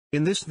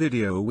In this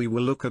video we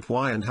will look at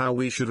why and how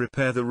we should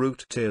repair the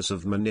root tears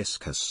of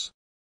meniscus.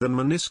 The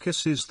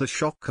meniscus is the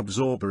shock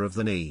absorber of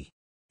the knee.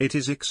 It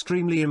is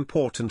extremely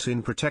important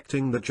in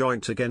protecting the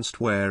joint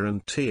against wear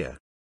and tear.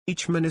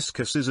 Each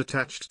meniscus is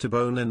attached to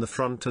bone in the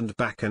front and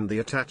back, and the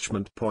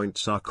attachment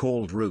points are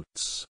called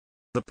roots.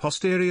 The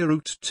posterior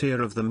root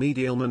tear of the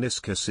medial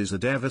meniscus is a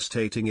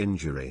devastating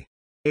injury.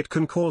 It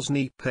can cause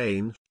knee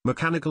pain,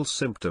 mechanical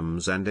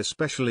symptoms, and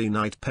especially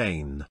night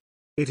pain.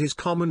 It is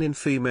common in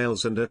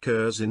females and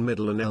occurs in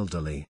middle and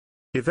elderly.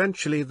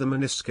 Eventually the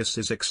meniscus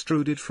is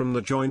extruded from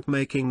the joint,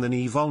 making the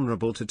knee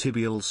vulnerable to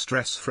tibial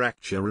stress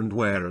fracture and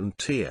wear and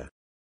tear.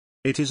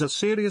 It is a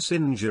serious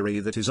injury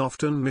that is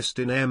often missed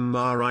in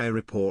MRI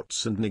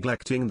reports, and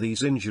neglecting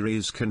these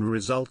injuries can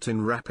result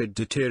in rapid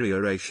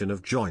deterioration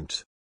of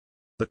joint.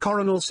 The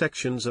coronal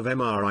sections of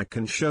MRI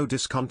can show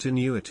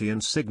discontinuity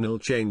and signal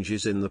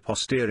changes in the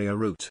posterior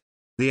root.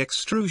 The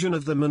extrusion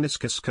of the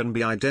meniscus can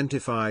be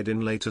identified in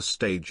later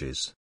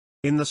stages.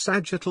 In the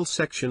sagittal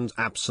section's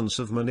absence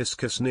of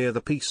meniscus near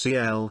the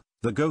PCL,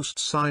 the ghost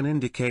sign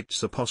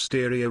indicates a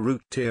posterior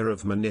root tear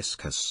of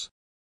meniscus.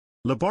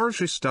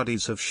 Laboratory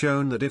studies have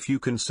shown that if you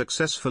can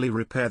successfully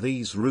repair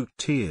these root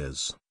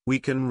tears, we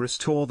can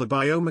restore the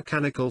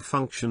biomechanical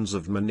functions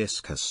of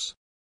meniscus.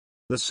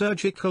 The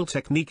surgical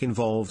technique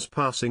involves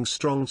passing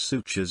strong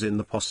sutures in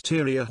the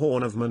posterior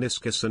horn of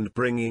meniscus and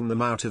bringing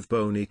them out of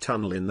bony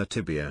tunnel in the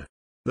tibia.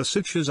 The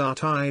sutures are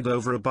tied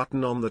over a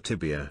button on the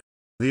tibia.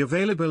 The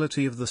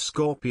availability of the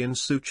scorpion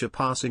suture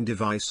passing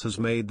device has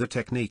made the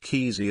technique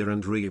easier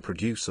and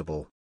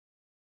reproducible.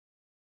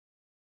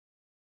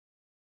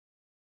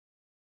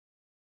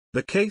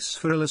 The case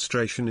for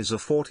illustration is a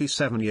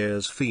 47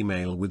 years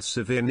female with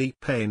severe knee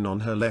pain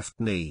on her left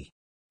knee.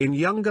 In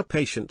younger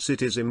patients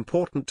it is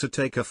important to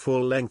take a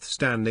full-length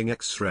standing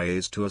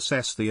X-rays to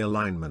assess the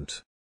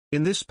alignment.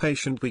 In this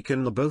patient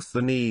both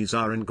the knees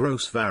are in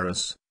gross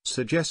varus,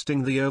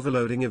 suggesting the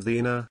overloading of the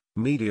inner,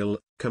 medial,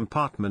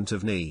 compartment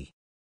of knee.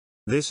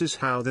 This is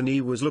how the knee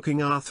was looking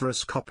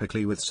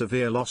arthroscopically, with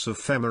severe loss of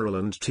femoral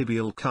and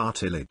tibial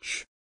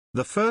cartilage.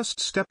 The first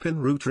step in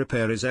root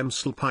repair is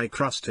MSL pie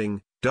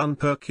crusting, done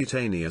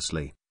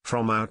percutaneously,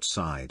 from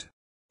outside.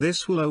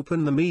 This will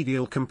open the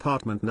medial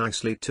compartment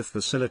nicely to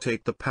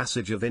facilitate the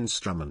passage of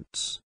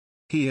instruments.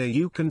 Here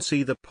you can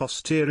see the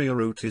posterior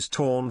root is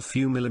torn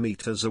few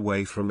millimeters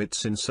away from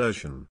its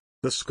insertion.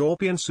 The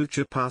scorpion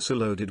suture passer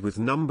loaded with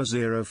number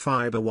 0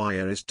 fiber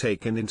wire is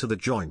taken into the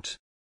joint.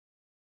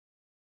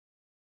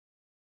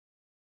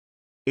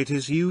 It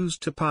is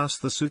used to pass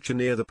the suture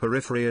near the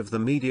periphery of the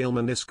medial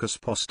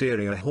meniscus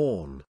posterior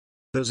horn.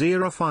 The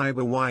 0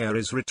 fiber wire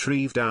is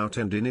retrieved out,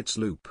 and in its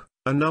loop,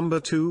 a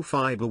number 2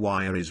 fiber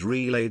wire is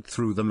relayed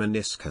through the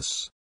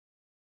meniscus.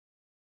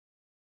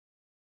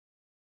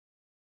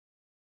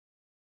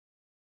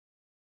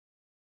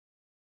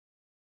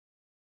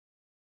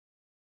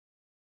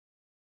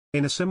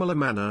 In a similar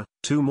manner,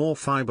 2 more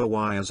fiber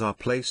wires are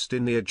placed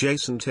in the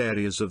adjacent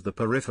areas of the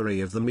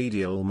periphery of the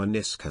medial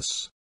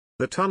meniscus.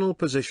 The tunnel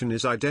position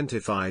is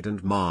identified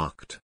and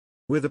marked.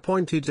 With a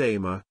pointed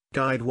aimer,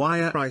 guide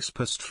wire is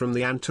passed from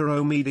the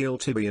anteromedial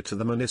tibia to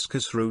the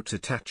meniscus root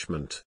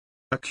attachment.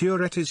 A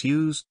curette is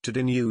used to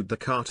denude the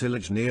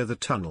cartilage near the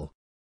tunnel.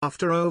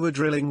 After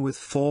over-drilling with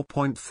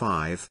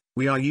 4.5,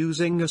 we are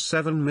using a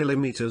 7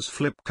 mm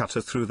flip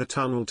cutter through the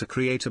tunnel to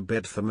create a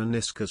bed for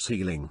meniscus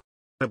healing.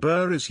 A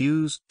burr is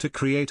used to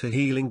create a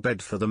healing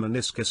bed for the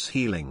meniscus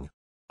healing.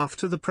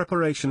 After the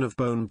preparation of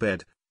bone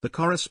bed, the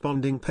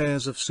corresponding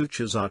pairs of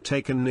sutures are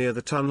taken near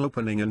the tunnel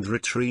opening and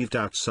retrieved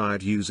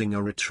outside using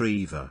a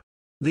retriever.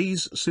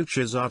 These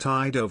sutures are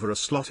tied over a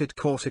slotted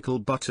cortical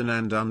button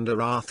and under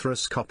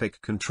arthroscopic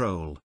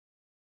control.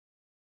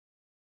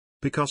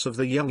 Because of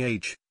the young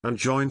age and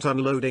joint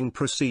unloading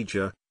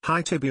procedure,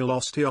 high tibial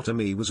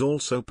osteotomy was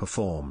also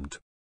performed.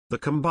 The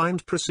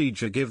combined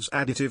procedure gives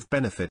additive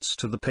benefits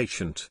to the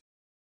patient.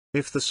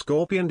 If the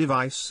scorpion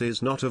device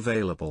is not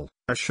available,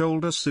 a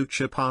shoulder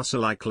suture passer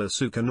like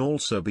lasso can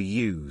also be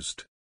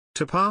used.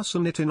 To pass a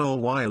nitinol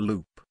wire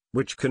loop,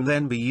 which can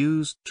then be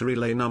used to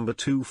relay number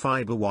 2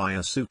 fiber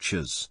wire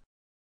sutures.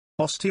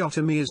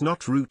 Osteotomy is not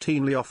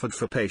routinely offered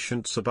for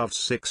patients above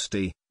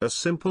 60, a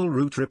simple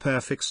root repair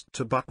fixed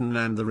to button,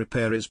 and the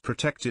repair is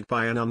protected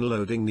by an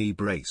unloading knee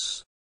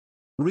brace.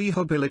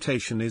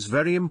 Rehabilitation is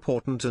very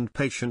important, and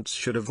patients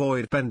should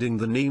avoid bending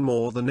the knee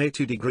more than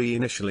 80 degrees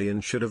initially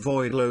and should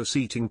avoid low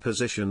seating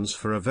positions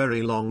for a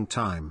very long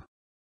time.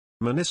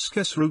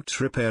 Meniscus root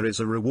repair is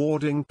a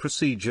rewarding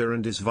procedure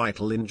and is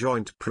vital in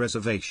joint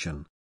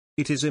preservation.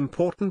 It is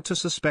important to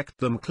suspect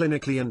them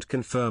clinically and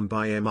confirm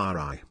by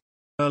MRI.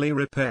 Early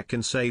repair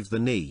can save the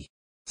knee.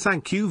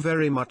 Thank you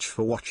very much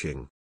for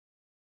watching.